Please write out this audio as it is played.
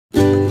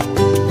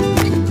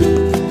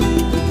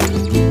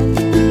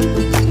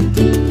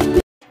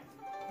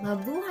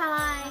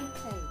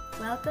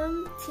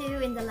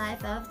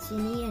BFF,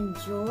 Chini and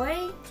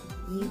Joy.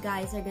 You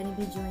guys are going to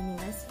be joining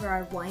us for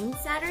our Wine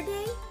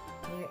Saturday,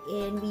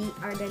 wherein we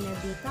are going to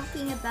be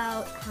talking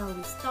about how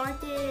we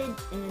started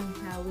and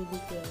how we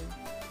became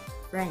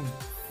friends.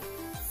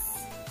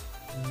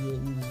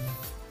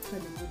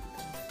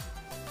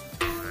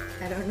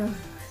 I don't know.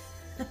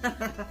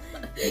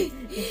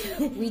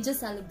 We just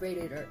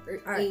celebrated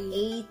our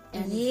 8th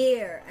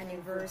year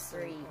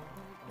anniversary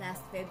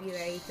last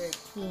February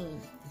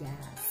 13th.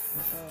 Yes.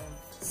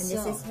 And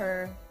this is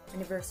her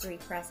anniversary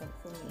present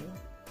for me.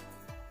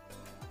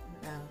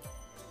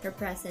 Her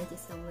present is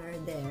somewhere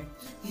there.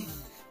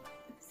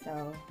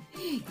 So,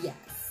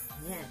 yes.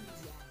 Yeah.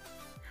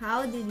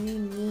 How did we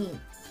meet?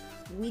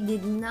 We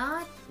did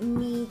not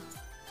meet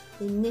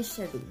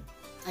initially.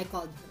 I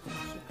called her.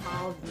 She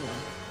called me.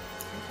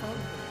 I called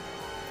her.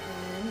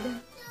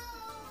 And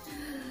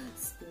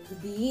spill the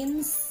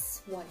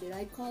beans. Why did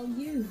I call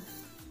you?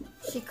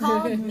 She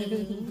called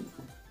me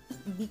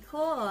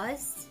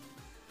because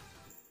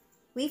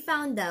we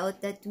found out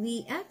that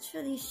we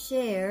actually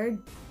shared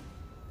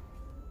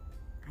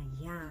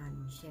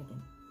an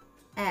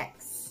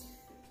ex.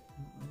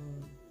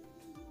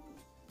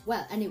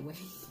 Well, anyway.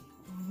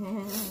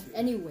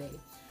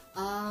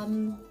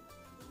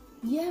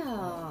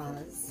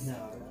 Yes.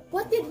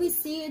 What did we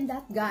see in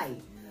that guy?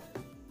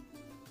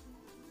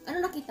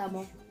 Ano nakita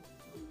mo?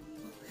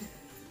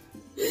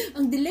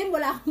 Ang dilim,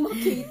 wala akong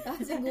makita.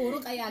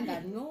 Siguro kaya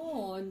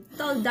ganon.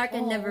 Tall, dark,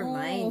 and never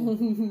mind.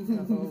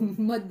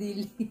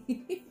 Madilim.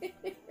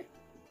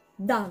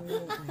 Dami.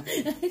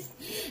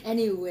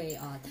 Anyway,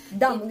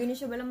 dami. Ganun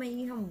siya balang may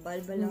ihambal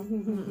balang.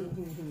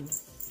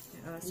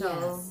 So,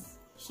 yes.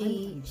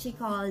 She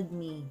called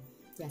me.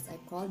 Yes,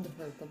 I called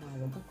her.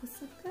 Tumawag ako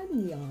sa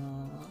kanya.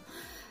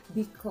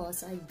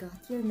 Because I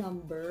got your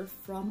number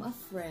from a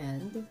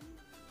friend.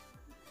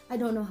 I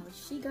don't know how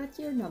she got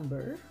your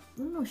number.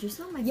 No, she's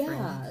not my friend.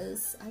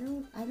 Yes, I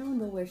don't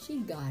know where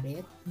she got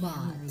it,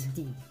 but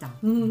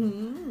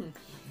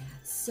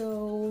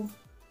so,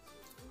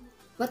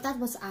 but that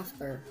was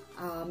after.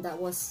 That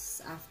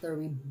was after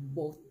we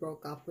both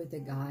broke up with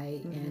the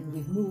guy and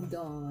we moved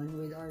on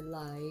with our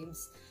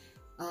lives.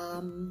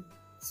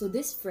 So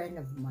this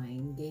friend of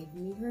mine gave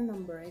me her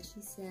number and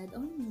she said,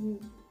 "Oh,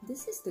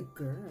 this is the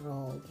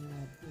girl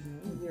that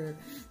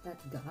that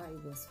guy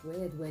was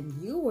with when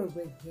you were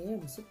with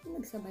him. So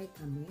pinagsabay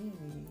kami."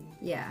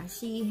 Yeah,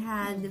 she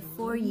had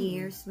 4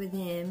 years with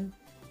him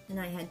and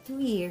I had 2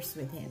 years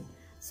with him.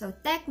 So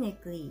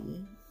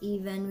technically,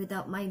 even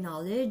without my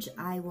knowledge,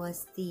 I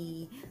was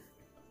the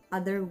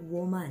other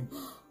woman.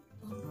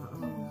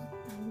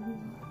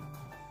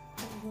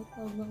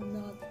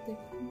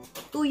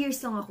 2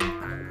 years lang akong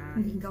tanga.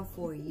 Ikaw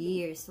 4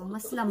 years. So,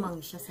 mas lamang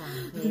siya sa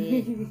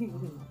akin.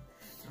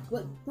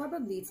 Well,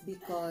 probably it's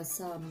because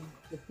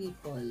the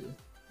people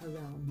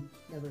around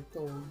never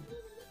told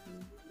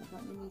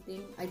about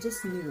anything. I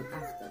just knew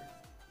after.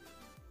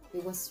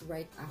 It was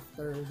right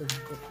after the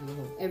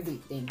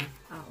everything.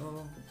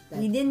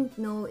 We didn't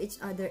know each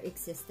other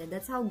existed.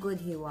 That's how good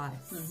he was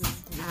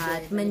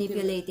at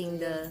manipulating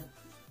the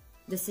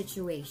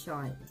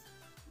situation.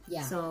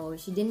 Yeah. So,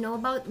 she didn't know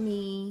about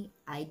me.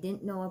 I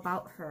didn't know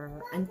about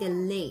her until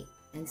late.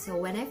 And so,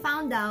 when I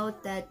found out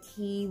that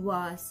he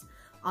was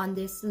on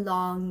this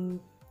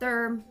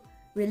long-term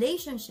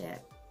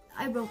relationship,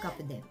 I broke up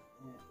with him.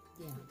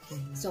 Yeah.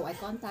 So, I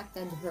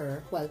contacted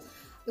her. Well,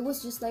 it was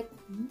just like,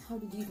 how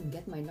did you even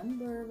get my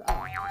number?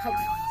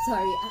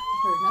 Her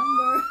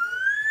number.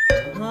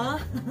 Huh?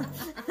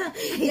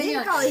 He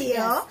didn't call you?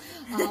 Yes.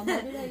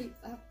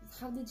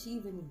 How did she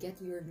even get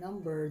your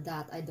number?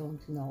 That I don't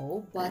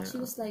know. But she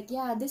was like,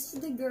 yeah, this is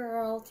the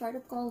girl. Try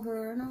to call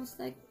her. And I was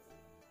like,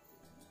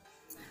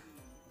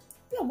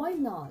 yeah, why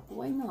not?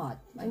 Why not?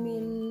 I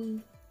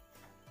mean,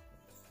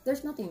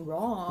 there's nothing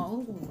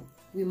wrong.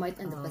 We might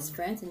end up as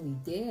friends, and we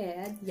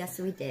did. Yes,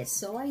 we did.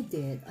 So I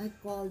did. I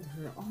called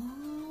her.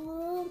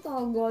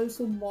 Tagal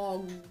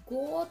sumagot.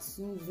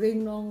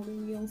 Ring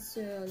yung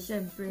cellphone.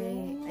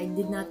 Siyempre, I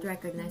did not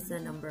recognize the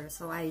number,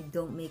 so I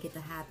don't make it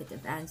a habit of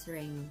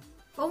answering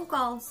phone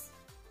calls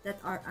that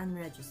are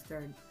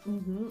unregistered.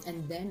 And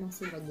then, nung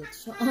sumagot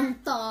siya, ang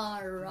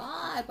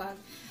taray!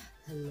 Parang,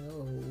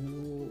 hello,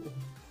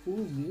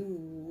 who you?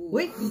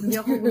 Wait,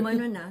 hindi ako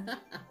gumanon na.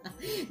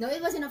 No,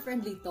 it was in a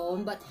friendly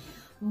tone, but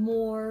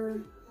more,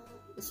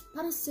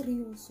 parang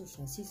seryoso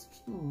siya.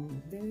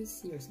 Very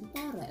serious.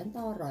 Ang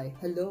taray,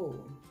 hello.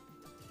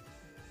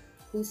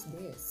 Who's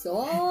this?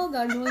 So,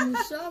 ganun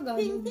siya,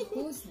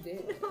 who's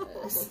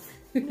this?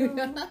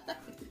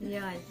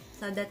 Yan.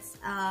 So, that's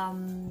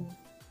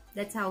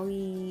how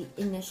we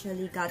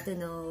initially got to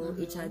know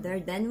each other.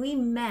 Then we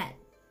met.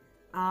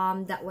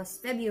 That was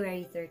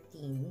February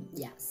 13.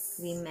 Yes.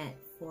 We met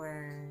for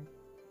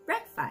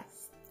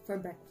breakfast.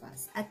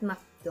 At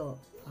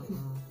McDo.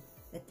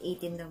 At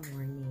 8 in the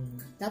morning.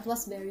 That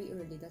was very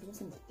early. That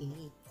wasn't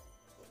 8.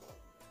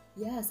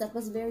 Yes, that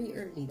was very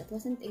early. That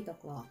wasn't 8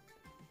 o'clock.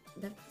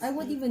 I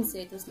would even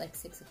say it was like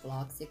 6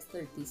 o'clock,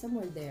 6:30,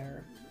 somewhere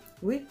there.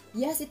 Uy,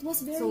 Yes, it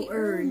was very so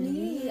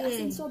early. As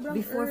in, sobrang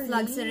Before early.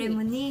 flag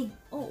ceremony.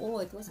 Oo,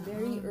 it was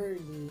very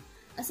early.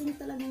 As in,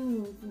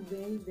 talagang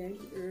very, very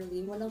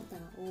early. Walang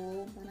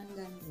tao. Parang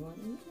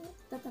gano'n.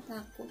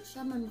 Tatatakot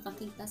siya man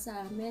makakita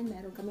sa amin.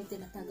 Meron kami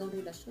tinatagaw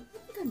relasyon.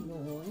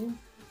 Gano'n.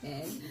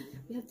 And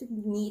we have to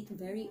meet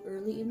very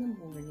early in the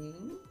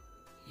morning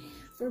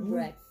for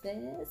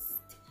breakfast.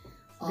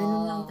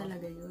 Ganun lang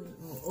talaga yun.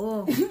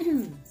 Oo.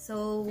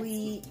 So,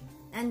 we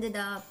ended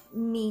up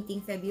meeting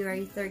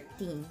February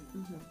 13.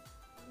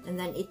 And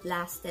then it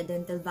lasted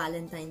until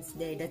Valentine's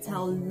Day. That's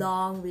how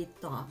long we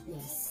talked.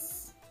 Yes.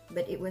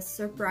 But it was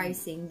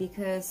surprising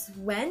because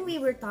when we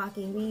were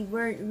talking, we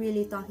weren't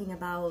really talking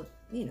about,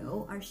 you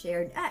know, our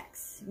shared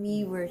ex.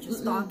 We were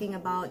just talking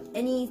about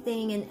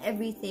anything and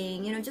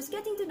everything, you know, just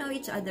getting to know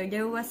each other.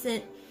 There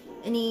wasn't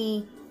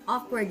any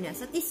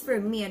awkwardness, at least for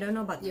me. I don't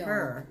know about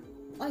her.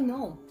 I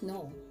know,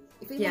 no.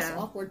 If it was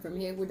awkward for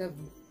me, I would have,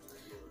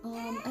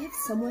 I have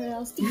somewhere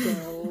else to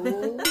go.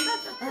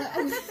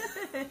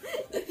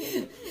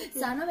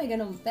 Sana may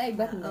ganun peg,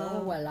 but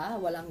no,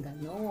 walang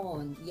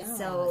ganon. Yes.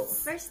 So,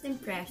 first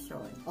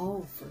impression.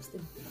 Oh, first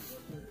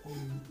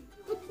impression.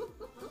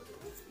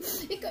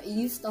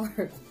 You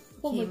start.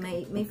 Oh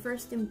Okay, my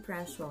first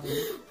impression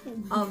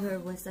of her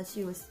was that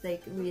she was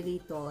like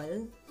really tall.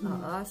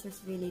 She was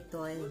really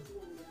tall.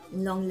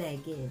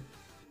 Long-legged.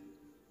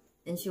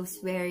 And she was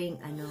wearing,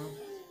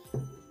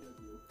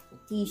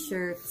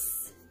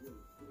 t-shirts,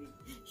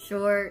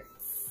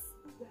 shorts,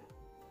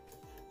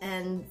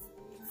 and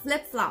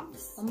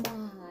flip-flops.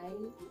 Pambahay.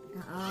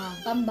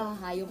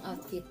 Pambahay yung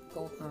outfit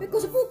ko.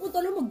 Because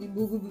pupunta lang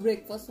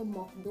mag-breakfast sa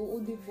McDo, o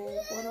diba?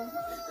 Parang...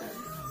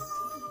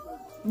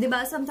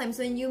 Diba,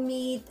 sometimes when you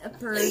meet a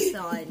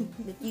person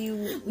that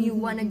you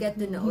want to get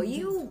to know,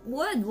 you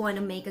would want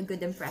to make a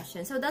good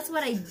impression. So that's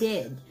what I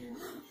did.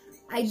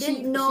 I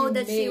didn't know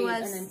that she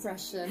was an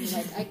impression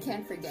like I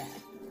can't forget.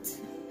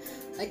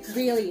 Like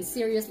really,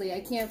 seriously,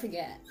 I can't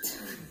forget.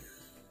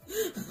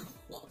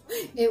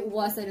 It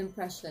was an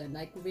impression,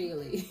 like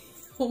really.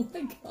 Oh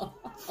my god.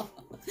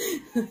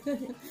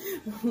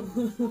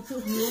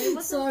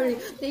 Sorry.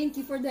 Thank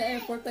you for the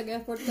effort.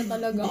 Tag-effort ka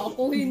talaga.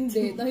 Ako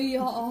hindi.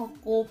 Nahiya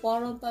ako.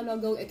 Parang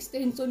talagang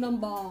extension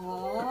ng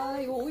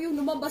bahay. Oo, yung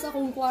lumabas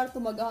akong kwarto,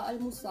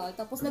 mag-aalmusal.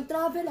 Tapos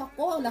nag-travel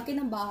ako. Ang laki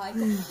ng bahay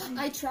ko.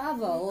 I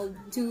traveled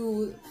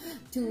to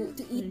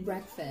eat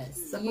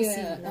breakfast. Sa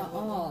kusina.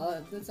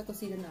 Doon sa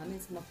kusina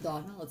namin, sa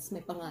McDonald's.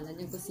 May pangalan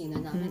yung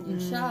kusina namin. Yun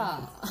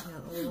siya.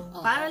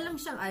 Para lang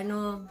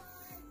siyang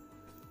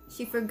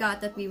she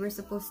forgot that we were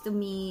supposed to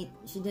meet.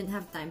 She didn't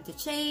have time to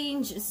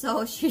change,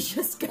 so she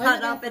just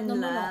got up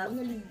and left.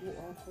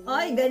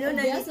 Ay, ganun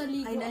na.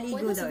 Ay,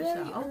 naligo daw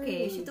siya.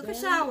 Okay, she took a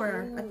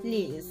shower, at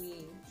least.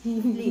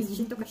 At least,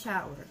 she took a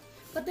shower.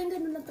 But then,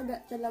 ganun lang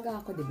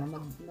talaga ako, di ba?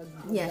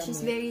 Yeah,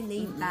 she's very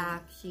laid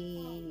back.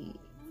 She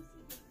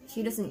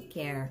doesn't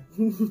care.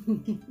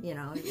 You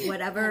know,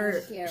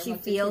 whatever she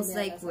feels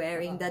like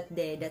wearing that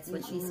day, that's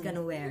what she's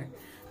gonna wear.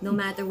 No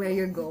matter where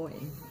you're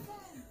going.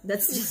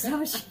 That's just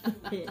how she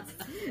is.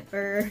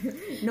 Or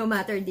no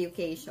matter the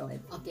occasion.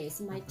 Okay,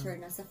 so my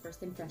turn as a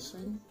first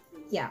impression.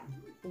 Yeah.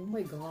 Oh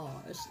my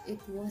gosh.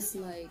 It was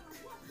like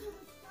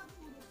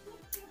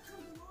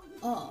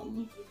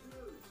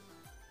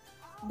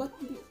but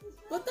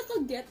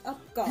naka-get up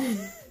ka?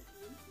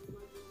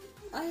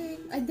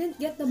 I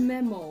didn't get the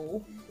memo.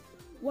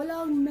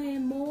 Walang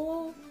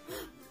memo.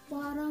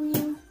 Parang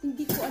yung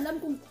hindi ko alam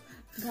kung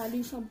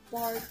galing siyang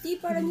party.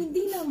 Parang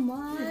hindi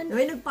naman.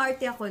 Uy,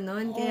 nag-party ako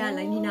noon, kaya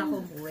lang hindi na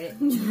ako buwi.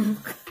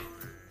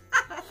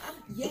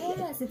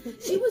 Yes.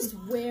 She was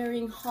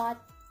wearing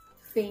hot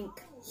pink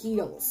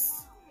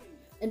heels.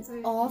 An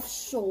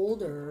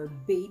off-shoulder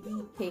baby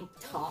pink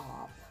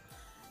top.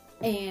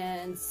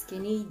 And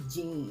skinny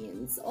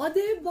jeans. O,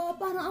 diba?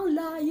 Parang ang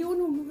layo.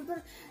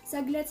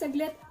 Saglit.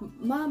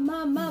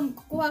 Ma'am,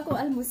 kukuha ko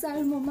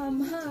almusal mo,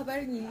 mama.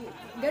 Parang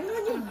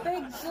ganun yung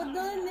peg ko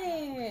doon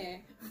eh.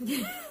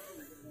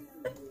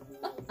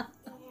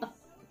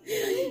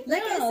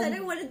 Like I said,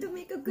 I wanted to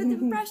make a good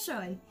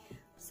impression.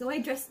 So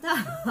I dressed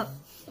up.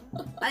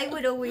 I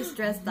would always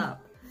dress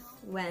up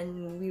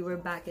when we were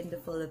back in the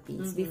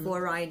Philippines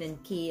before Ryan and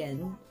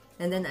Kian.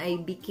 And then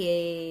I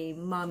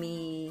became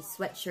mommy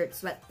sweatshirt,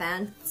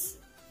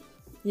 sweatpants.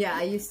 Yeah,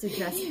 I used to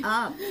dress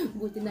up.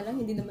 Buti na lang,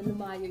 hindi naman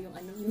lumayo yung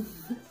yung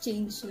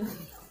change na.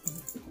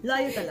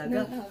 Layo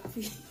talaga.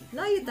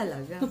 Layo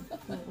talaga.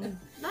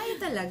 Layo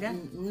talaga.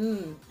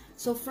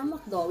 So from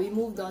McDo, we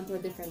moved on to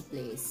a different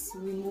place.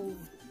 We moved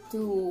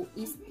to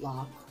East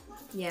Block.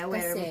 Yeah,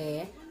 where...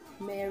 Kasi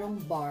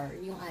merong bar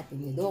yung ate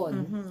niya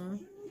doon.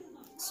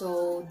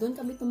 So, doon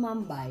kami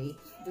tumambay.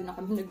 Doon na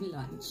kami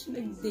nag-lunch,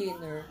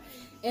 nag-dinner.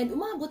 And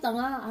umabot na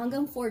nga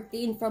hanggang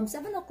 14. From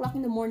 7 o'clock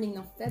in the morning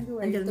ng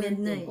February 13. Until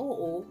midnight.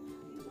 Oo.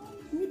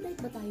 Midnight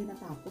ba tayo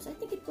natapos? I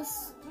think it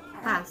was...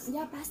 Past.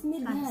 Yeah, past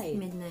midnight. Past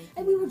midnight.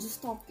 And we were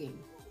just talking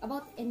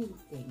about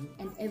anything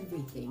and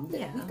everything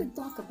that we could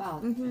talk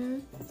about.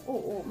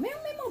 Oo. May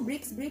mga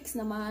breaks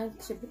naman.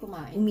 Siyempre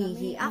kumain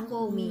umihi kami.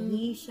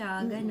 Umihi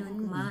siya, ganun,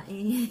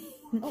 kumain.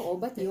 Oo,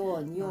 but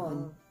yun.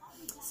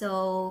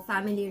 So,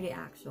 family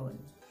reaction.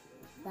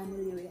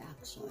 Family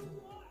reaction.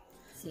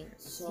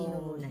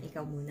 Sino muna?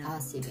 Ikaw muna.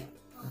 Sige.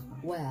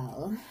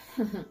 Well,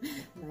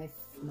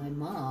 my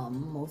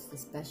mom, most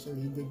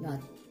especially, did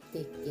not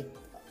take it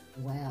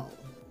well.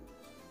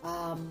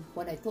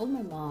 When I told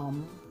my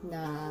mom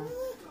na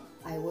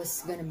I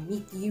was gonna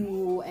meet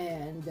you,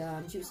 and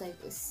she was like,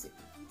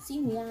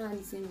 sino yan?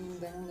 Sino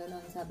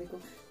ganon. Sabi ko,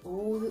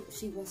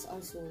 she was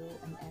also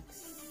an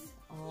ex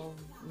of,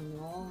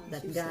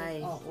 that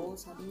guy.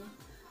 Sabi niya,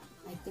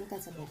 I think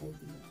that's a bad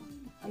idea.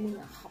 I mean,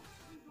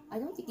 I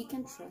don't think you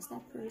can trust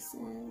that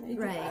person.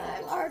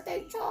 Right.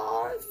 Arte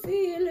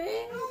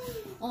feeling.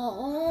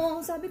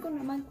 Sabi ko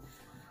naman,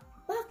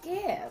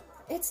 bakit?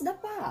 It's the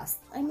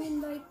past. I mean,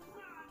 like,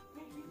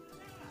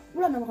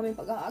 wala naman kami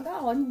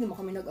pag-aagawan. Hindi naman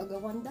kami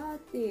nag-agawan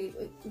dati.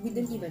 We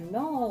didn't even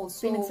know.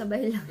 So,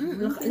 pinagsabay lang.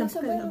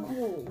 Pinagsabay lang.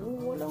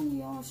 Walang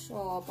hiya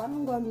siya.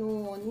 Parang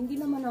ganun.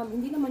 Hindi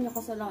naman niya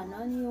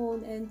kasalanan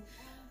yun. And,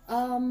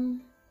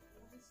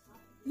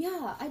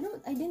 yeah,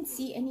 I didn't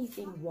see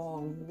anything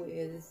wrong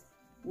with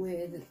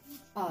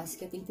us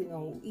getting to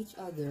know each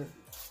other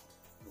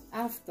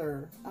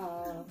after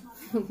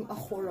a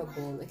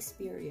horrible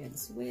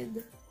experience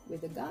with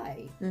a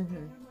guy.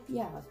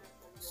 Yeah.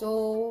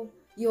 So,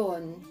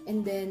 yun.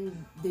 And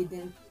then, they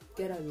didn't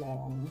get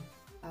along.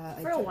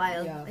 For a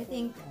while. Yeah, I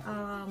think,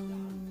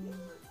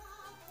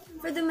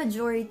 for the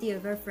majority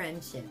of our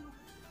friendship,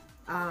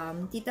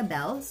 Tita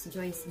Bells,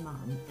 Joy's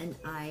mom, and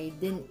I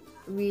didn't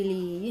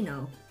really,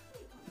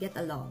 get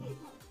along.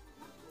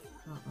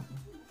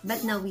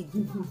 But now we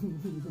do.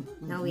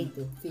 Now we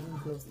do. Feeling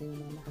close na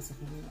yung mama kasi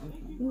kanya.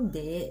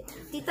 Hindi.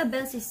 Tita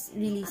Bells is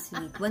really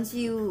sweet. Once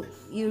you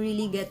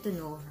really get to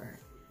know her.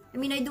 I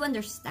mean, I do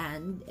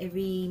understand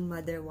every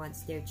mother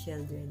wants their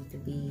children to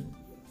be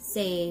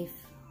safe,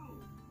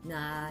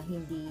 na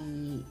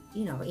hindi,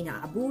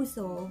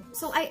 inaabuso.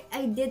 So, I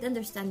did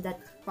understand that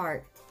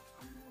part.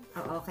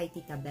 Kay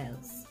Tita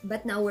Bells.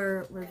 But now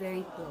we're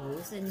very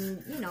close.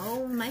 And,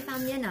 my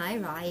family and I,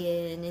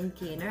 Ryan and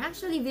Kian, are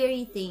actually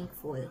very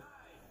thankful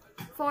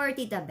for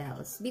Tita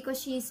Bells because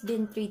she's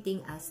been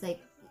treating us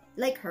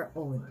like her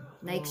own.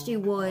 Like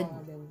she would,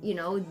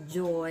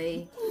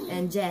 Joy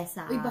and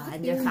Jessa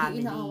and their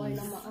families. Inaaway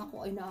naman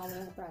ako, inaaway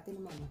na parati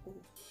ng mama ko.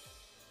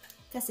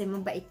 Kasi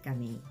mabait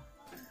kami.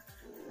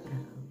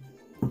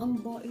 Ang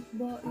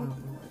bait-bait.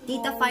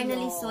 Tita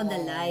finally saw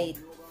the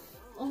light.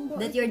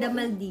 That you're the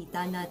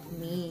maldita, not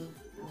me.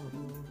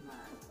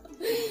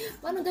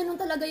 Parang ganun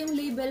talaga yung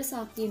label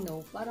sa akin,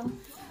 no? Parang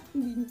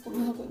hindi pa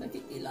nga ako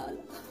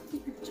nakikilala.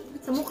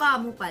 Sa mukha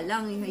mo pa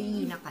lang,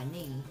 hihina ka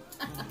na eh.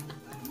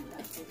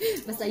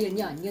 Basta yun.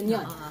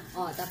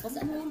 Tapos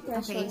ano yung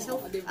impression? Okay,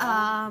 so,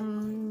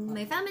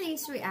 my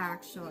family's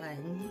reaction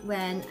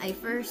when I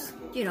first,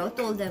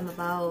 told them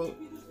about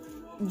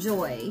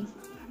Joy,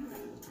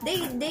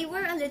 they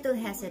were a little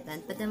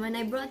hesitant, but then when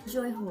I brought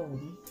Joy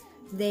home,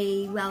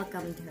 they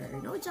welcomed her.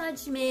 No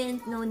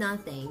judgment, no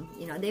nothing.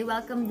 They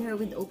welcomed her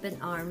with open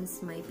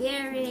arms. My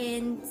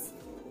parents,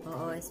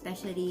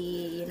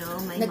 especially, my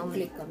mom.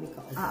 Nag-click kami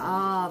ka.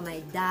 My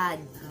dad.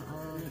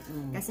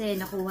 Kasi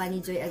nakuha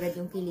ni Joy agad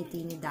yung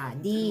kiliti ni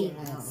Daddy.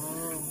 Yes.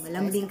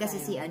 Malambing kasi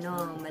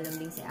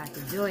malambing si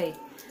Ate Joy.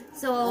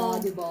 So,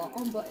 diba?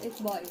 Ang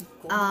bait-bait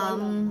ko.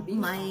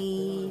 My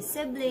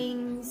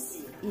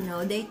siblings,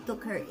 they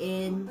took her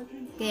in.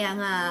 Kaya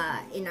nga,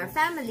 in our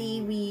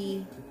family,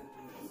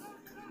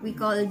 we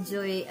call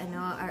Joy,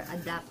 our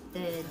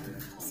adopted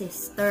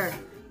sister,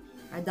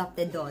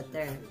 adopted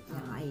daughter.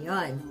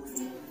 Ayun.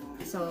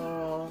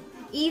 So,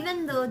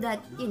 even though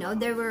that,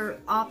 there were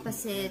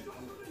opposite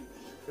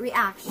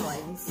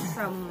reactions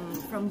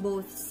from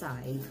both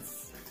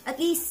sides, at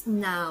least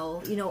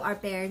now, our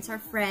parents are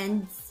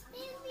friends,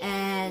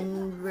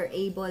 and we're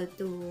able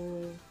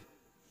to,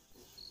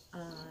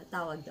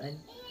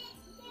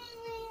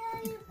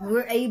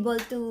 we're able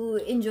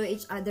to enjoy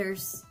each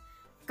other's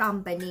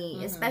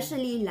company,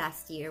 especially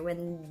last year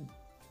when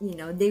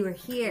they were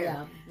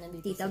here.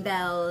 Tita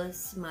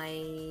Bells,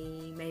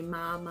 my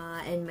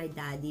mama and my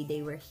daddy,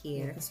 they were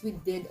here. Because we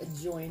did a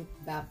joint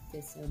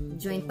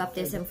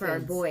baptism for our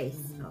boys.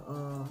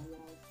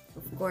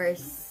 Of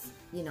course,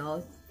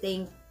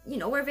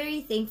 we're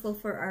very thankful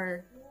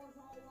for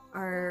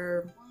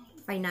our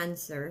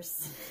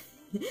financiers.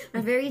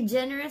 Our very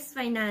generous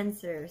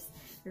financiers,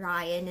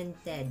 Ryan and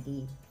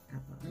Teddy.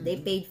 They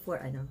paid for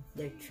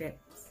their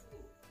trips.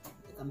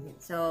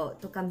 So,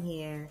 to come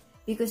here.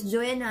 Because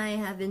Joy and I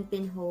haven't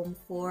been home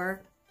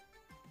for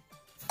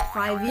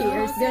 5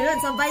 years. Ganun,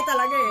 sabay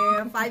talaga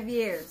eh. 5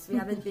 years. We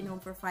haven't been home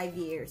for 5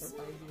 years.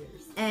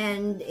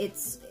 And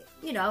it's,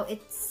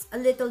 it's a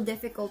little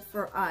difficult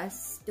for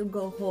us to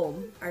go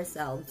home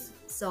ourselves.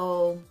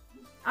 So,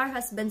 our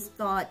husbands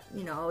thought,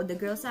 the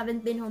girls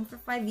haven't been home for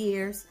 5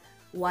 years.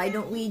 Why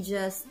don't we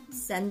just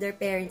send their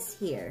parents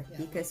here?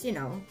 Because,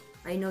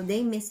 I know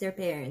they miss their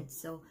parents.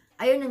 So,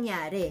 ayun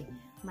nangyari.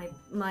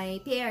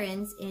 My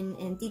parents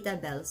and Tita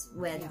Bells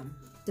went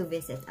to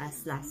visit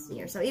us last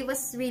year. So, it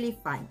was really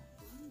fun.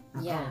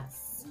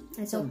 Yes.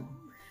 And so,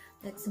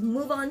 Let's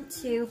move on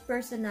to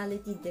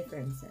personality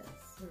differences.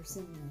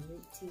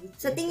 Personality.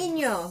 Sa tingin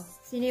nyo,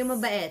 sino yung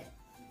mabait?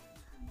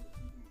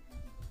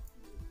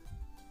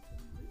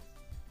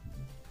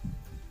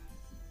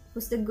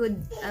 Who's the good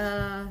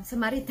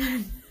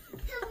Samaritan?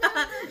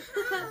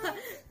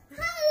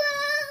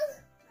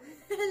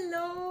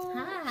 Hello!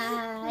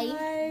 Hi!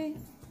 Hi!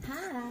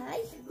 Hi!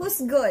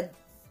 Who's good?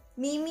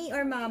 Mimi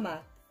or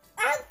Mama?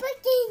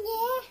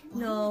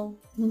 No.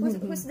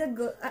 Who's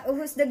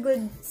the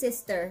good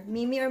sister?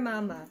 Mimi or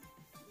Mama?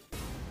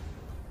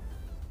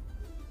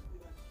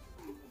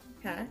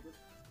 Ha?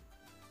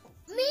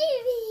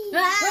 Mimi!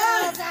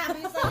 Ah!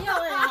 Sabi sa'yo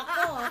eh,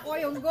 ako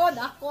yung good,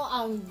 ako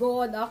ang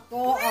good.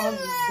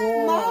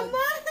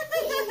 Mama!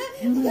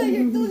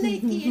 You're too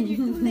late, Kian.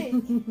 You're too late.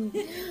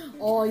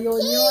 Oh, yun.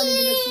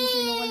 Hindi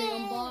nagsisinungaling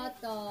ang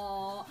bata.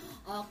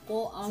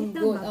 Ako ang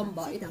good. Ang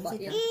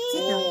bait-bait.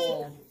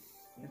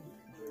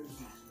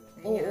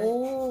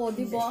 Oo,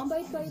 di ba? Ang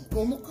bait-bait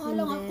ko. Mukha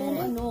lang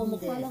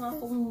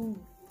akong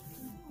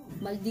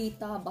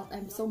maldita, but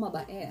I'm so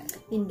mabait.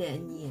 Hindi,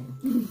 yan.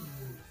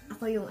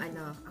 Ako yung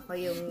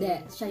Hindi,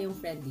 siya yung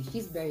friendly.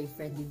 She's very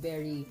friendly,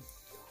 very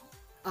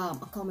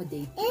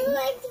accommodating.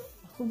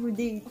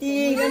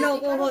 Accommodating. Ano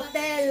ko,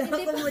 hotel.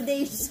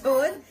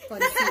 Accommodation.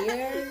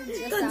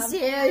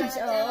 Concierge.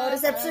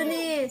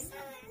 Receptionist.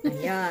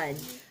 Ayan.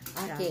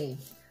 Okay.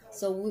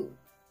 So,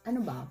 ano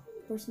ba?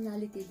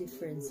 Personality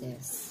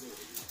differences.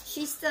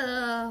 She's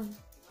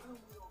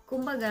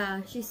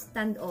kumbaga, she's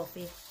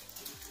standoffish.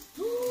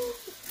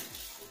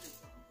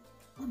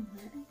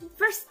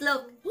 First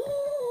look.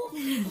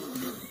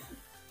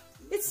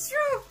 It's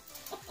true.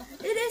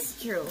 It is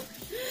true.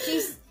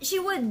 She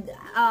would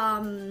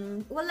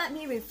well, let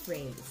me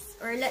rephrase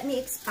or let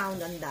me expound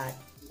on that.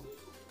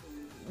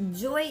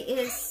 Joy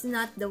is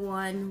not the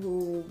one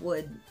who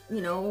would,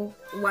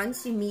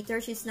 once you meet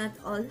her, she's not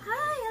all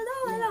hi,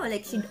 hello,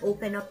 like she'd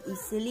open up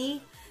easily.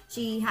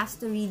 She has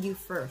to read you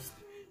first.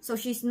 So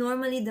she's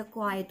normally the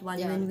quiet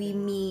one when we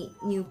meet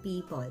new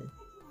people.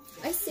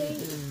 I say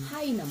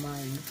hi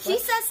naman. She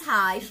says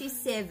hi, she's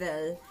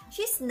civil,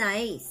 she's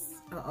nice.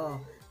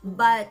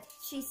 But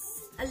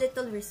she's a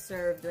little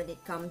reserved when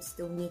it comes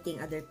to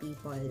meeting other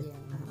people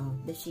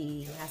that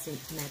she hasn't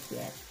met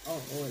yet.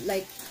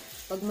 Like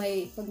pag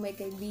may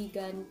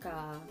kaibigan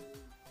ka,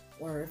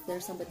 or if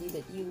there's somebody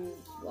that you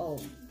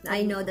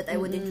I know that I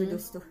would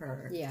introduce to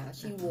her. Yeah,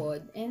 she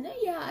would. And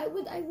I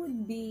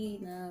would be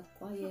na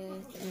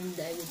quiet and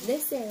I would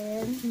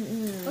listen.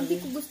 Pag di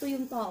ko gusto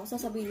yung tao,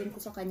 sasabihin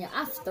ko sa kanya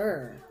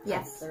after.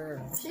 Yes.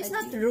 After. She's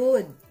not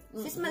rude.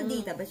 She's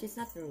maldita, but she's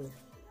not rude.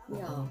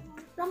 Yeah.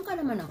 Prangka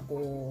naman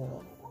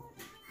ako.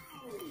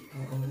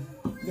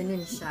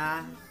 Ganun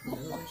siya.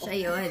 Siya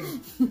yun.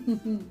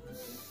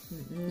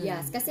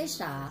 Yes, kasi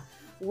siya,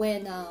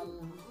 when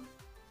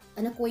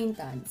an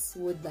acquaintance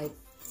would like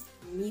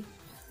meet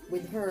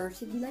with her,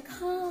 she'd be like,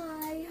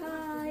 hi,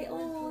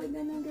 oh,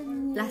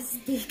 ganun.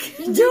 Plastic.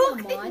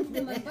 Joke!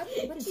 Naman,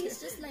 but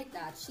she's just like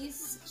that.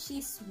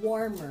 She's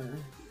warmer.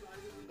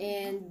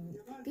 And,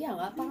 kaya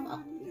nga, parang,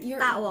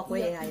 tao ako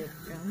hayop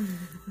ka.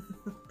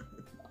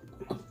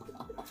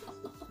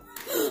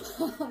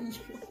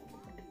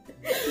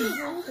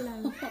 Joke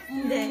lang.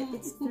 Hindi,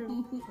 it's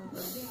true.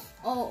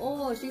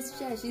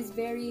 She's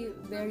very,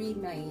 very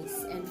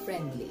nice and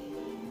friendly.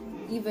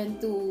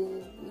 Even to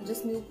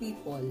just new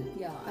people.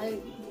 Yeah, I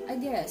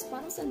guess,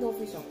 parang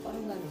standoffish ako,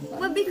 parang ganun.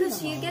 Well,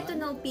 because you get to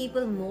know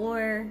people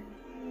more,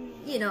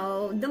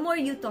 the more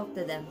you talk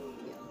to them.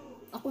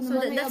 Yeah. Ako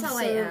naman, that's how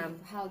I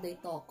am. How they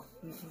talk.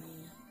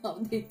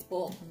 How they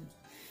talk.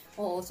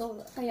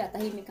 So, kaya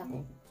tahimik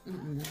ako.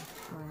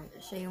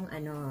 Siya yung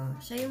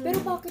Pero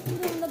bakit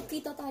nung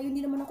nagkita tayo,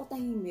 hindi naman ako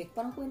tahimik?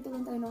 Parang kwento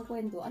lang tayo ng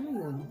kwento. Ano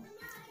yun?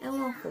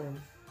 Ewan ko.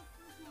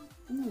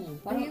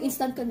 Parang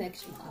instant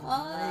connection.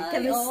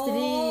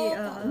 Chemistry.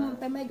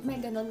 May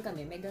ganon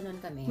kami.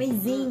 May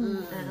zing.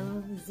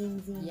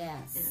 Zing.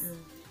 Yes.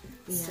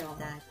 We have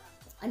that.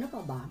 Ano pa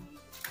ba?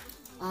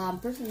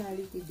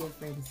 Personality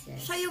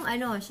differences. Siya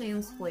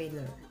yung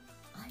spoiler.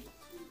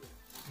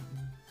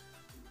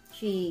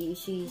 She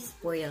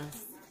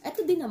spoils.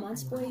 Ito din naman,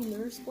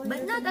 spoiler.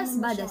 But not as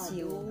bad as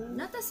you.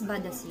 Not as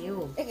bad as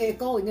you.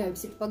 Ikaw,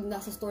 pag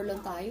nasa store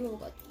lang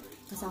tayo,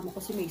 kasama ko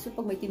si Mason,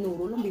 pag may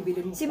tinuro lang,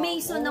 bibilin mo si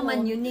Mason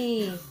naman yun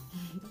eh.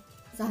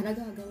 Sana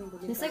gagawin ko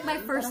din. It's like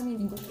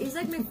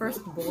my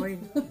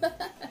firstborn.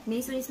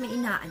 Mason is may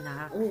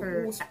inaanak.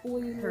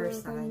 Her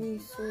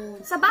son.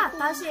 Sa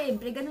bata,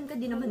 syempre, ganun ka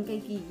din naman kay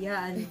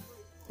Kian.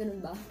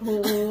 Ganun ba?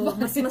 Oo.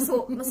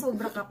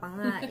 Masobra ka pa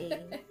nga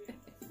eh.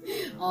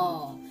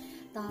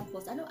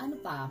 Tapos, ano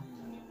pa?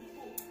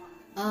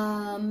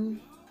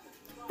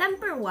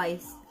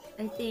 Temper-wise,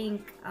 I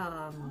think,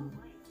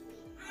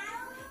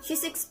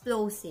 she's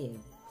explosive.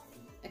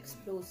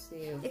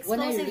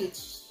 When I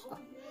reach...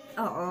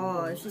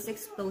 she's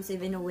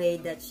explosive in a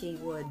way that she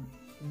would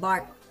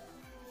bark.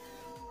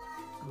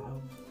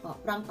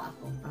 Prangka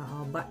ako.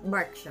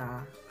 Bark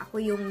siya. Ako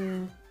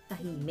yung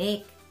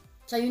tahimik.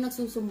 Siya yung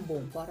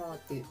nagsusumbong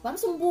parati. Parang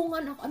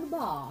sumbungan ako. Ano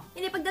ba?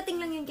 Hindi, pagdating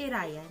lang yun kay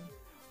Ryan.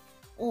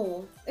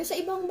 Oh, sa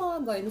ibang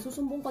mga guy,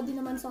 nasusumbong ka din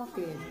naman sa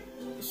akin.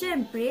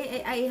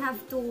 Syempre, I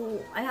have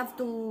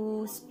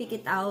to speak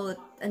it out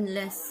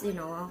unless,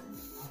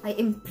 I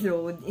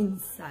implode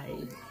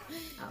inside.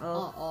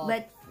 Oo.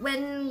 But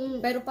when...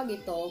 Pero pag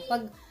ito,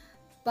 pag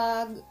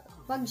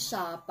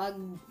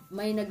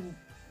may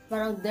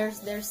parang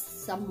there's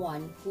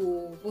someone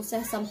who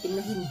says something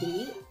na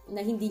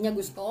hindi niya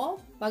gusto,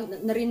 pag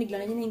narinig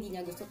lang niya na hindi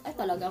niya gusto, ay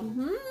talagang,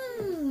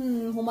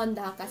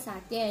 humanda ka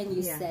sa akin, you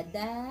said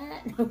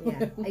that.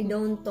 Yeah. I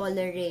don't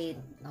tolerate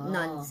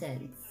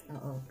nonsense.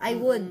 I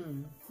would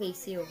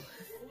face you.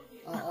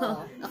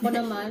 Oo. Ako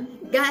naman,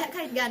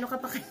 kahit gaano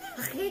ka pa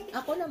kalaki.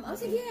 ako naman,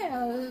 sige,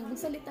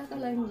 magsalita ka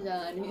lang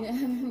dyan.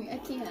 I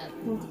can't.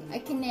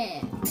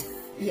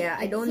 Yeah,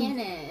 I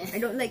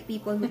don't like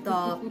people who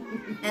talk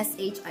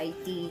shit.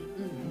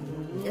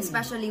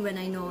 Especially when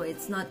I know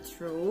it's not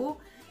true.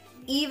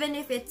 Even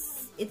if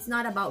it's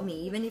not about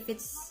me, even if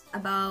it's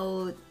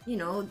about,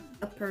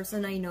 a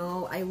person I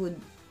know, I would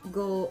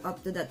go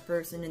up to that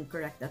person and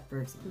correct that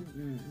person.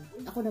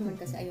 Ako naman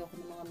kasi ayoko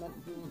ng mga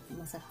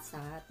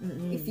masatsat.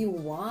 If you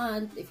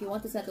want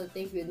to settle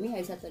things with me,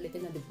 I settle it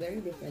in a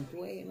very different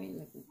way. I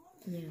mean, like,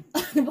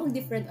 ano bang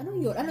different? Ano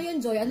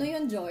yun, Joy? Ano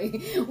yun, Joy?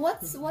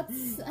 What's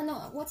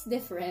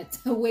different?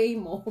 Way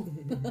mo.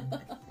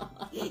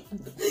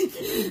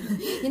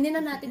 Hindi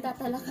na natin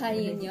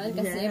tatalakayin yun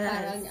kasi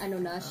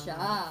parang na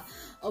siya.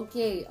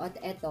 Okay, at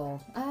eto.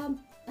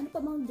 Ano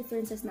pa mga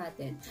differences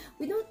natin?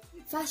 We don't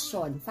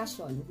fashion.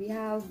 We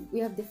have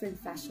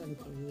different fashion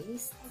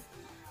tastes.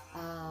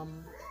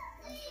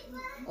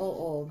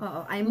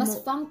 Mas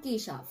funky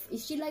siya.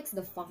 She likes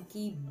the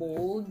funky,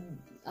 bold,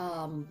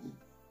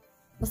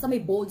 basta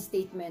may bold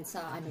statement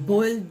sa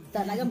bold.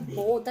 Talagang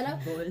bold.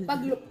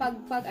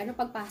 Talagang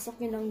pagpasok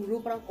niyo ng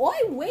room, parang,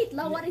 oy, wait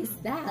lang, what is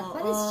that?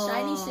 What is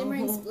shining,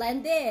 shimmering,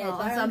 splendid?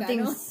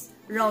 Something's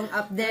wrong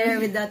up there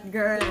with that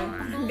girl.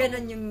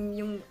 Ganon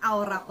yung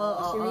aura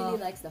ko. She really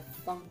likes the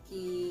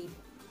funky,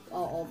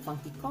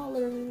 funky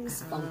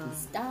colors, funky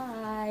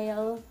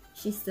style.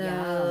 She's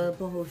the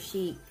boho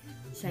chic.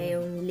 Siya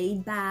yung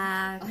laid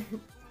back.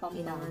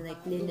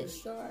 Like linen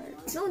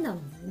shorts. No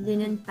naman.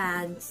 Linen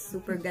pants.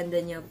 Super ganda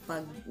niya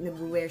pag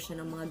nag-wear siya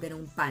ng mga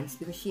ganong pants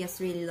because she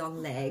has really long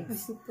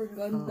legs. Super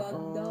ganda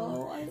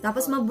daw.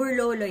 Tapos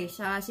maburloloy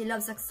siya. She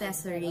loves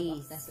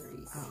accessories.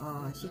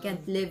 She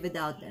can't live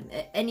without them.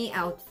 Any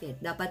outfit,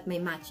 dapat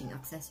may matching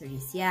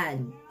accessories.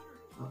 Yan.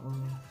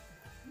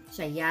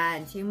 Siya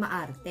yan. Siya yung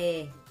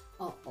maarte.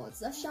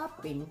 Sa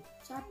shopping.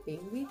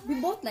 We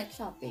both like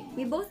shopping.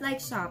 We both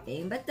like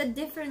shopping, but the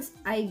difference,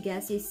 I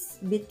guess, is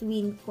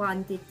between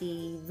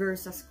quantity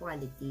versus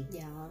quality.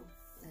 Yeah,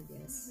 I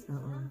guess.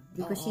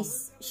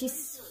 Because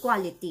she's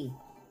quality.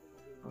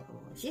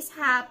 She's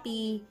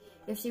happy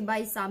if she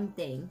buys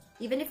something,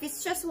 even if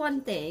it's just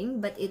one thing,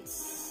 but it's,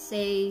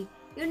 say,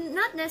 you're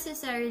not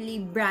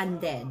necessarily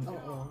branded.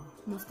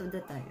 Most of the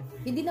time.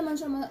 Hindi naman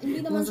siya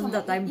most of the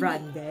time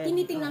branded.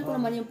 Tinitingnan ko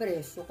naman yung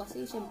presyo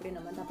kasi syempre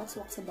naman dapat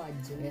swak sa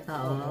budget.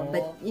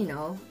 But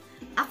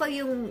ako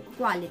yung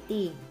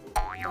quality.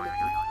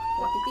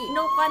 Quantity.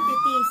 No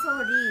quantity,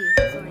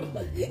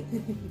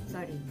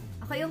 sorry.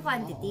 Ako yung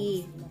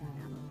quantity.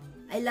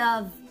 I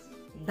love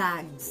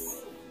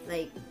bags.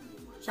 Like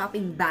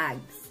shopping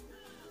bags.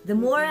 The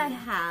more I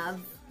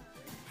have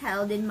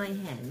held in my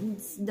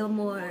hands, the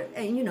more,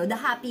 the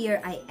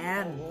happier I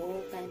am.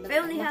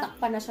 Kaya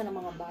natakpan na siya ng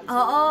mga bags.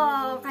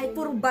 Kahit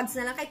puro bags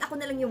na lang, kahit ako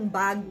na lang yung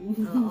bag.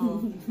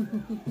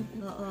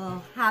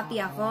 Happy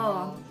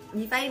ako.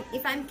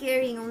 If I'm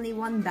carrying only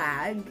one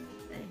bag,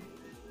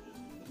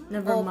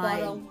 never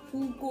mind. Parang,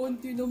 kung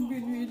konti ng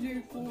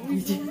binili ko,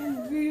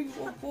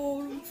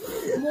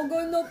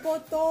 maganda pa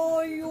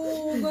tayo.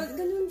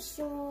 Ganun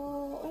siya.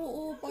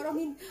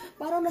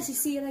 Parang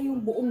nasisira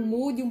yung buong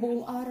mood, yung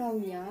buong araw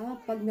niya.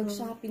 Pag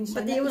nag-shopping siya.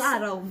 Pati yung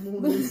araw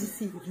mo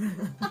nasisira.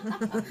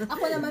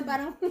 Ako naman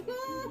parang,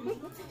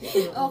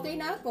 okay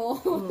na ako.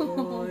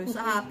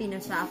 Happy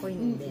na siya. Ako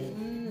hindi.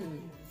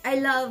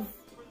 I love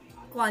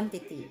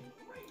quantity.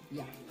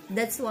 Yeah.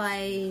 That's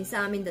why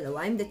sa amin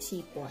dalawa, I'm the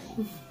cheap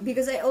one.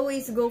 Because I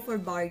always go for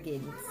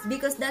bargains.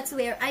 Because that's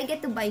where I get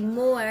to buy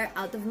more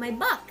out of my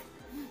buck.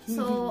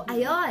 So,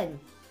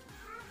 ayun.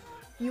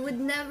 You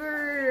would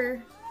never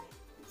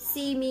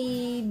see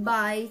me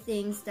buy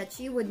things that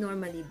she would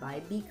normally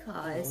buy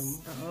because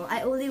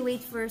I only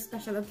wait for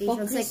special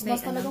occasions. Pag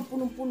Christmas, talagang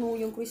punong-puno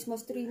yung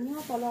Christmas tree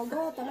niya.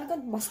 Talaga,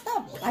 basta.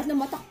 Kahit na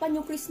matakpan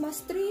yung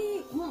Christmas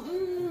tree.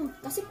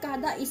 Kasi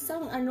kada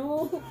isang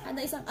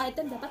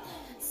item dapat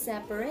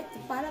separate.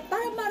 Para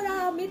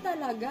marami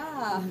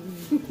talaga.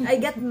 I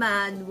get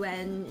mad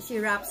when she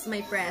wraps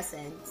my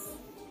presents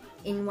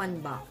in one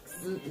box.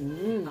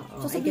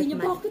 Sasabihin niya,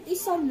 bakit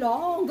isa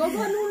lang?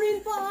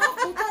 Gaganunin pa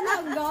ako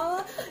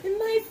talaga. In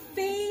my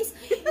face.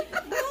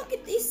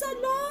 Bakit isa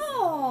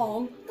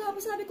lang?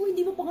 Tapos sabi ko,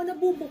 hindi mo pa nga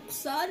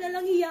nabubuksan.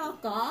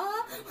 Nalangiya ka?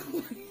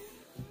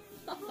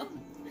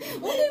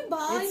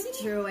 Diba?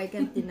 It's true. I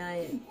can't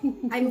deny it.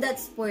 I'm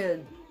that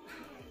spoiled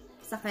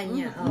sa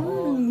kanya.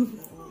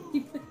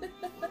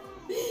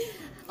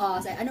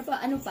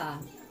 Ano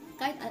pa?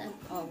 Kahit,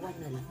 one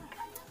na lang.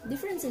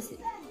 Differences.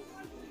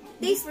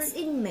 Tastes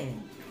in men.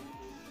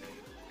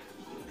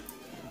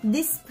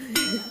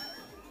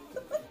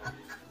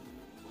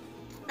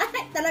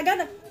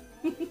 Talaga na.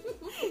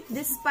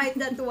 Despite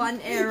that one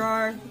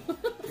error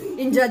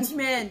in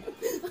judgment.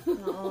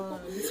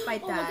 Oo,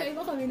 despite that.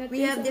 Magkaiba kami na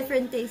We have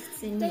different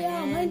tastes in men.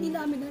 Kaya nga, hindi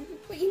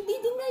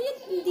din nga yan,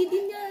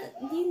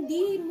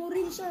 hindi mo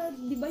rin siya,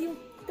 di ba yung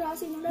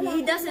klase ng lalaki.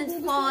 He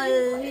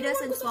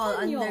doesn't fall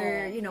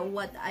under, you know,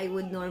 what I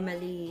would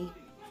normally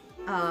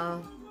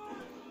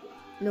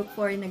look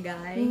for in a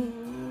guy.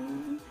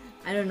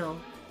 I don't know.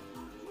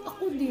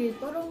 Ako din,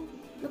 parang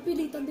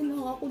napilitan din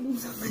lang ako dun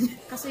sa kanya.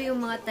 Kasi yung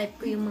mga type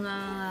ko, yung mga,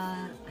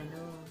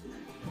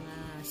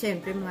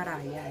 syempre, mga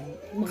Ryan.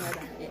 Mga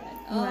Ryan.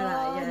 Mga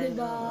Ryan.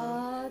 Diba?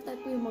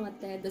 Type ko yung mga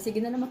Ted. Sige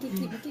na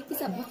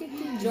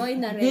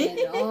makikijoin na rin.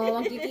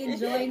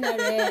 Makikijoin na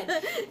rin.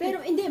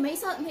 Pero hindi, may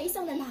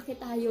isang lalaki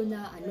tayo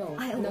na,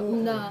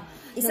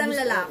 Isang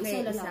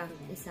lalaki.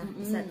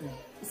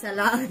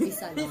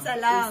 Isa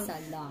lang.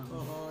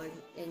 Oo.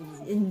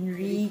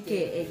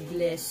 Enrique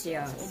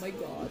Iglesias. Oh my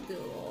God.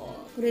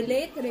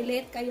 Relate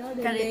kayo.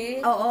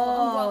 Relate. Oo.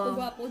 Ang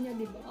gwapo-gwapo niya,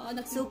 di ba?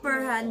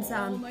 Super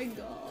handsome. Oh my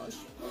gosh.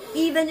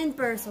 Even in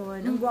person,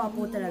 ang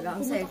gwapo talaga,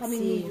 ang Pumunta kami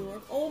sexy. New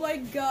York. Oh my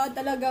God,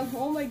 talagang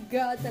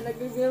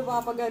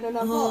papagano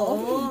na ako.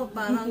 Oo,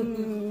 parang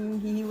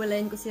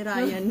hihiwalayin ko si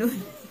Ryan nun.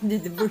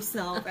 Di-divorce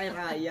na ako kay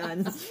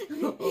Ryan.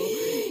 Oo.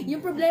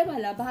 Yung problema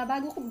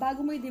bago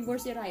mo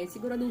i-divorce si Ryan,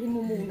 siguraduhin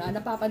mo muna,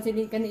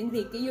 napapansinin ka ni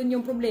Enrique, yun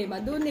yung problema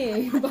dun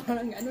eh.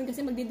 Parang ganun,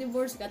 kasi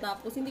magdi-divorce ka,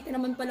 tapos hindi ka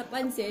naman pala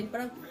pansin,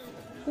 parang,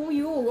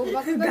 huyo,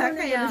 bakit ba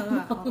Kaya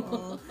nga,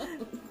 oo.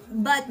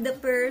 But the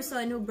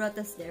person who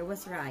brought us there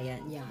was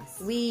Ryan. Yes.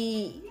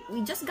 We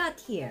just got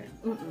here.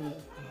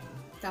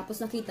 Tapos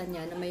nakita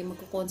niya na may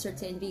magko-concert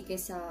si Enrique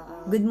sa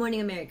Good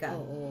Morning America.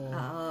 Oo.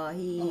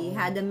 He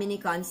had a mini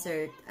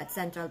concert at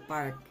Central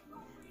Park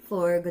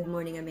for Good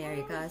Morning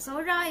America. So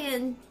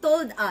Ryan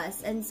told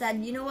us and said,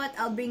 you know what,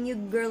 I'll bring you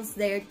girls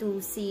there to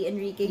see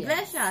Enrique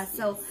Iglesias.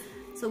 So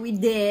we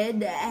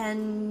did,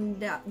 and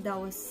that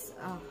was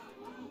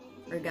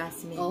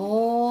orgasmic.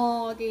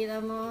 Oh,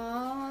 kita mo.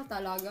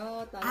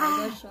 Talaga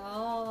siya.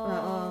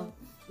 Oo.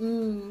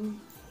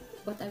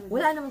 But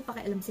Wala namang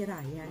pakialam si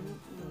Ryan.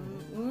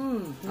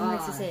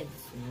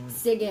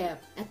 Sige,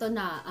 eto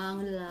na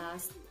ang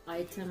last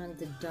item on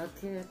the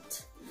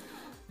docket.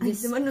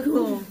 This naman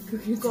ito.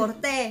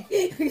 Korte.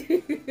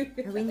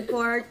 Gawin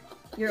court.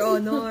 Your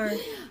Honor.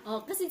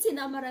 Kasi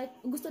sinamarize,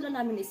 gusto na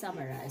namin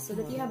i-summarize so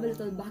that you have a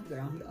little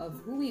background of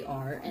who we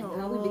are and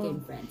how we became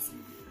friends.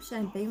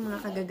 Siyempre, yung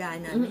mga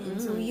kagagana namin.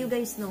 So, you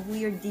guys know who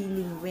you're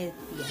dealing with.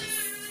 Yes.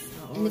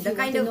 And if you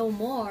want to know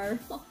more,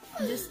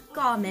 just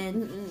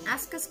comment,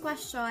 ask us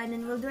question,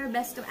 and we'll do our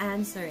best to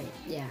answer it.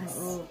 Yes.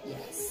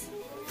 Yes.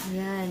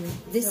 Ayan.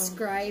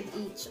 Describe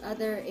each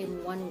other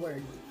in one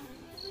word.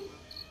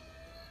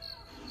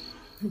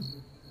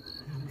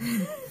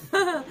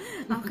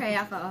 Okay,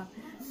 ako.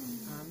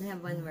 I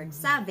have one word.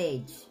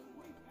 Savage.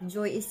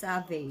 Joy is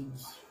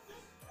savage.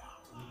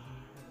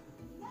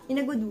 In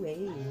a good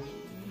way.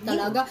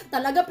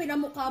 Talaga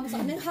pinamukha mo sa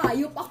akin,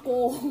 hayop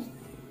ako.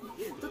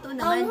 Totoo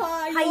naman.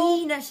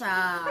 Hyena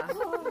siya.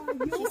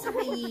 She's a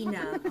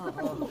hyena.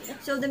 Oo.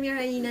 Show them your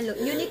hyena look.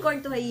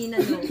 Unicorn to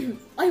hyena look.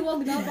 Ay,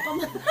 wag na. Baka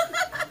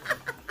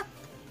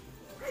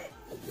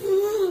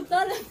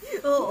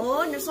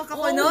Oo, nasok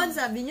ako noon.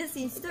 Sabi niya,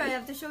 sister, I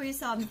have to show you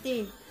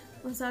something.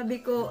 Sabi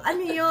ko,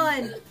 ano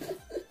yun?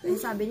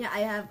 Sabi niya,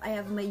 I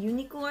have my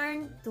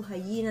unicorn to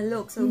hyena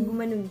look. So,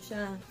 gumanon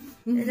siya.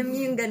 Alam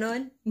niyo yung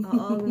ganon?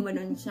 Oo,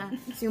 gumanon siya.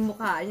 So, yung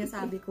mukha niya,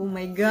 sabi ko, oh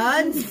my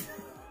God!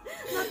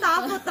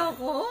 Natakot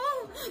ako.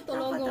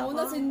 Talaga ako,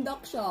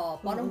 nasindak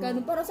siya. Parang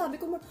ganun. Parang sabi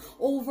ko,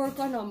 over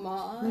ka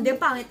naman. Hindi,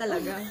 pangit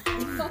talaga.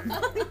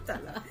 Pangit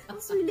talaga.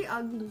 It's really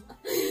ugly.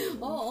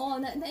 Oo,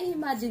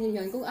 na-imagine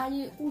niyo yun.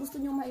 Kung gusto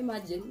niyo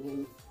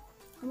ma-imagine,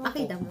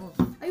 Akita mo.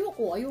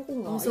 Ayoko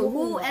nga. So,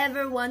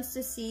 whoever wants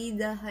to see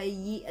the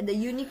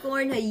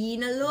unicorn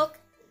hyena look,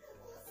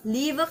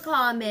 leave a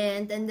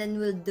comment and then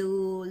we'll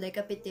do like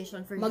a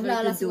petition for you to do it.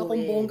 Maglalasing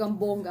akong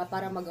bonggang-bongga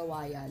para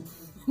magawa yan.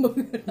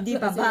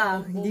 Hindi pa ba?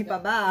 Hindi pa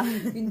ba?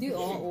 Hindi,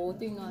 oo.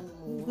 Tingnan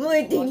mo.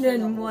 Uy,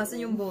 tingnan mo. Asan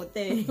yung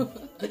bote?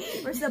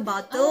 Where's the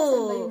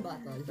bottle?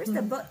 Where's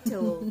the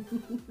bottle?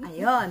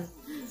 Ayun.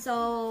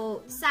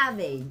 So,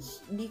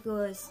 savage.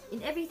 Because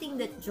in everything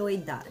that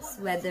Joy does,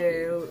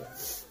 whether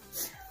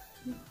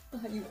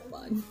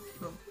kahayupan.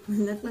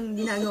 Lahat ng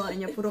ginagawa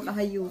niya, puro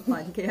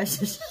kahayupan. Kaya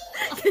siya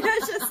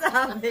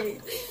savage.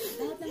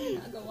 Lahat ng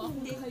ginagawa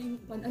kong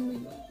kahayupan. Ano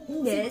yun?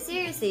 Hindi,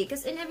 seriously.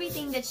 Because in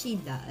everything that she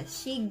does,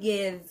 she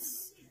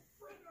gives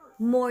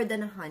more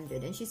than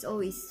 100. And she's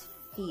always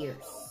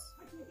fierce.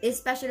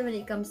 Especially when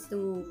it comes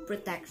to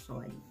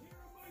protection.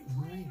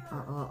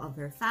 Of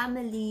her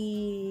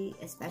family.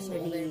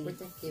 Especially... very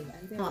protective.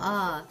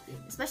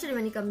 Especially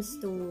when it comes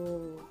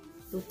to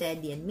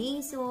Teddy and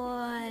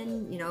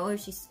Mason, you know,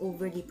 she's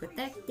overly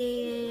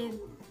protective.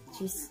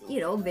 She's,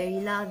 very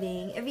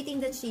loving. Everything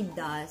that she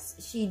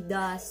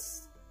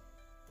does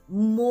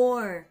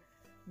more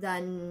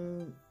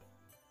than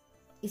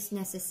is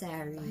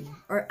necessary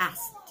or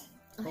asked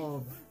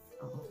of.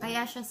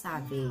 Kaya siya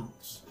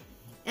savage.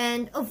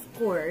 And of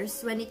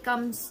course, when it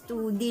comes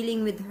to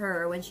dealing with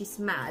her when she's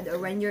mad or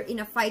when you're in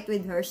a fight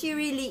with her, she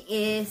really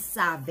is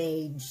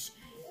savage.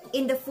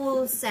 In the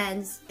full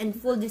sense and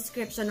full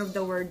description of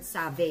the word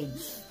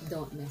savage.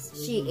 Don't mess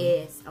with She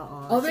me. is.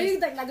 Oo. Oh, really?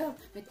 Wait, don't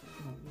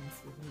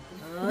mess with me.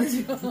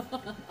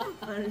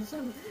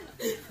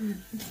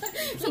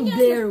 So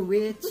Blair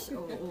Witch.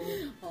 Oo.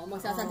 Oh,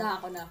 magsasada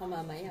ako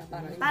mamaya.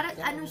 Parang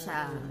ano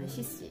siya,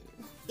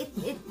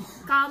 it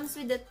comes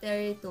with the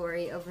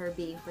territory of her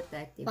being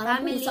protective.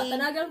 Parang Family. pusa,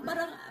 talagang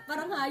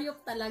parang hayop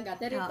talaga,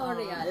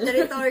 territorial.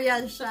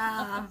 Territorial siya.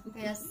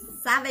 Kaya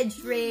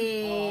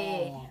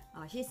savagery.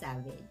 Oh, she's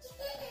savage.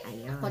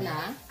 Ayun. Ako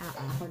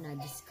na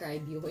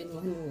describe you in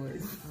one word.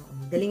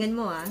 Galingan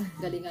mo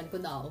Galingan ko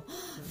daw.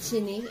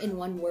 Chini in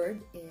one word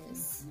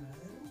is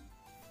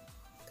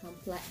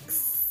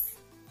complex.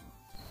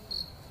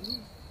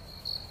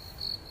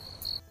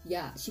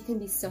 Yeah, she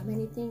can be so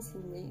many things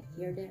in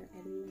here, there,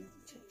 everywhere.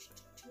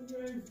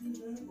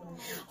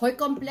 Hoy,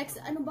 complex.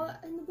 Ano ba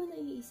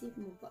naiisip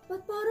mo?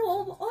 Ba't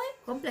parang,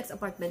 Complex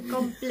apartment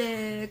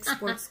complex,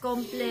 sports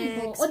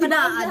complex, diba,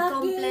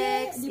 Panaan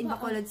complex, in diba,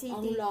 Bacolod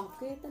City. Ang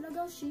laki.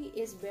 Talaga, she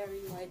is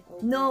very wide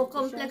open. No,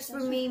 complex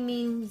for me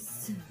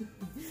means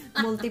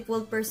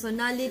multiple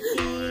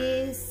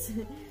personalities.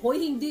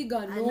 Hoy, hindi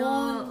ganon.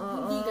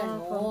 Hindi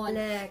ganon.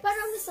 Complex.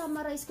 Parang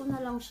na-summarize ko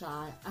na lang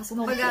siya as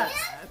Kumbaga,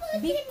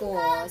 complex.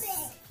 Because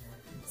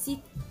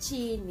si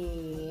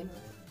Chini,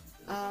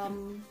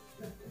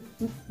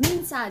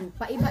 minsan,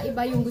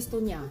 paiba-iba yung gusto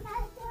niya.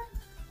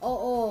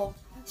 Oo.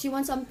 She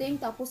wants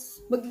something, tapos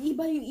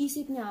mag-iiba yung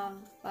isip niya.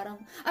 Parang,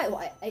 I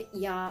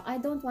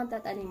don't want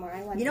that anymore.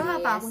 I want ginawa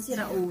this. pa akong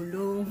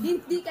siraulo.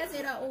 Hindi ka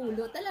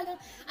siraulo. Talagang,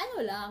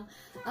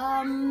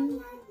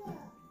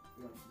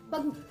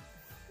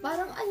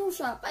 parang ano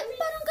siya, parang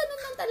ganun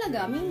lang talaga,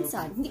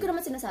 minsan. Hindi ko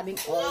naman sinasabing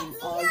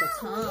all the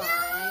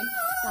time.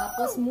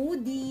 Tapos,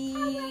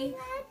 moody.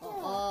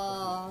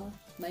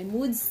 May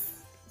moods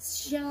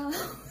siya.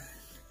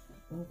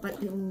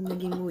 Pati yung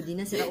naging moody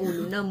na,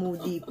 siraulo na,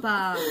 moody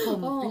pa,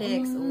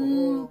 complex,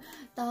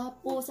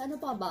 Tapos, ano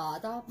pa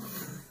ba?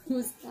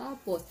 Tapos,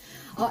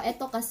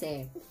 eto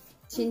kasi,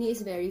 Chini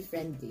is very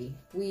friendly.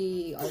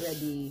 We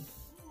already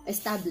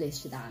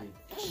established that.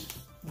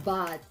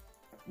 But,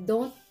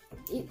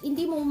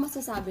 hindi mo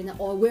masasabi na,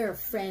 we're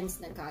friends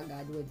na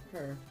kagad with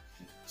her.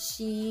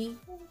 She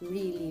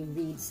really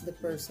reads the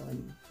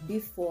person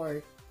before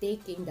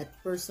taking that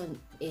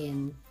person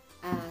in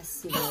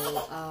as,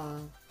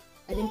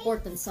 an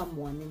important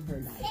someone in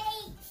her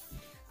life.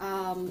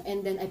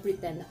 And then I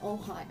pretend,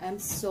 hi, I'm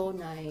so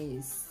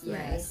nice.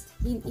 Yes.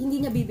 Right.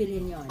 Hindi niya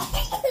bibilhin yon.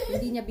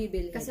 Hindi niya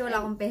bibilhin. Kasi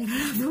wala akong pera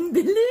nung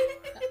bili.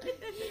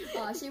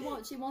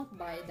 She won't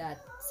buy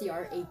that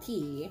CRAT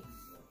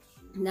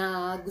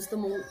na gusto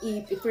mong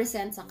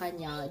i-present sa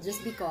kanya just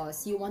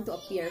because you want to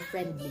appear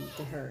friendly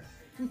to her.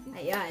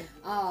 Ayan.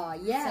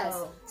 Yes.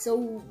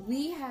 So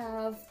we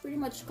have pretty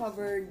much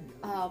covered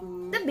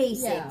the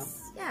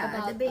basics.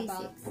 The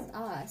basics.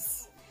 About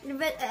us.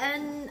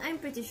 And I'm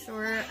pretty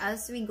sure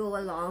as we go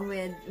along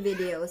with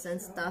videos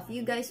and stuff,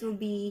 you guys will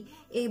be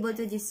able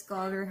to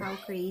discover how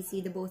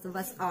crazy the both of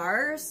us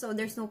are. So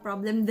there's no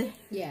problem there.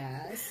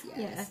 Yes.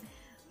 Yeah.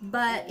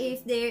 But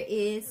if there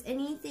is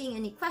any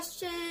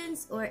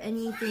questions or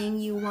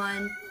anything you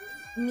want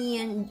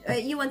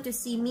you want to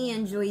see me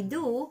and Joy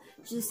do,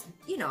 just,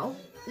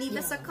 leave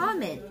us a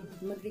comment.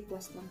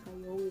 Mag-request lang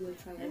kayo. We will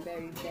try our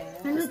very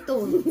best. Ano to?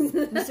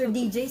 Mr.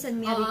 DJ,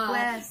 send me a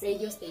request.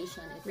 Radio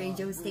station.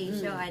 Radio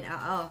station.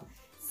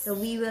 So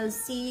we will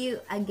see you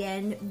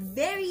again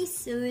very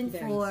soon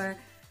for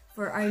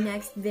our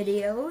next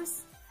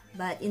videos.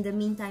 But in the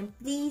meantime,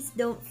 please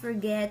don't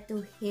forget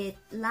to hit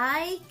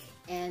like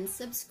and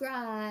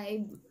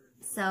subscribe.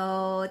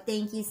 So,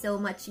 thank you so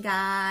much,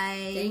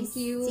 guys. Thank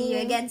you. See you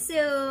again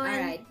soon. All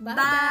right. Bye.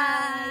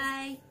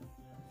 Bye.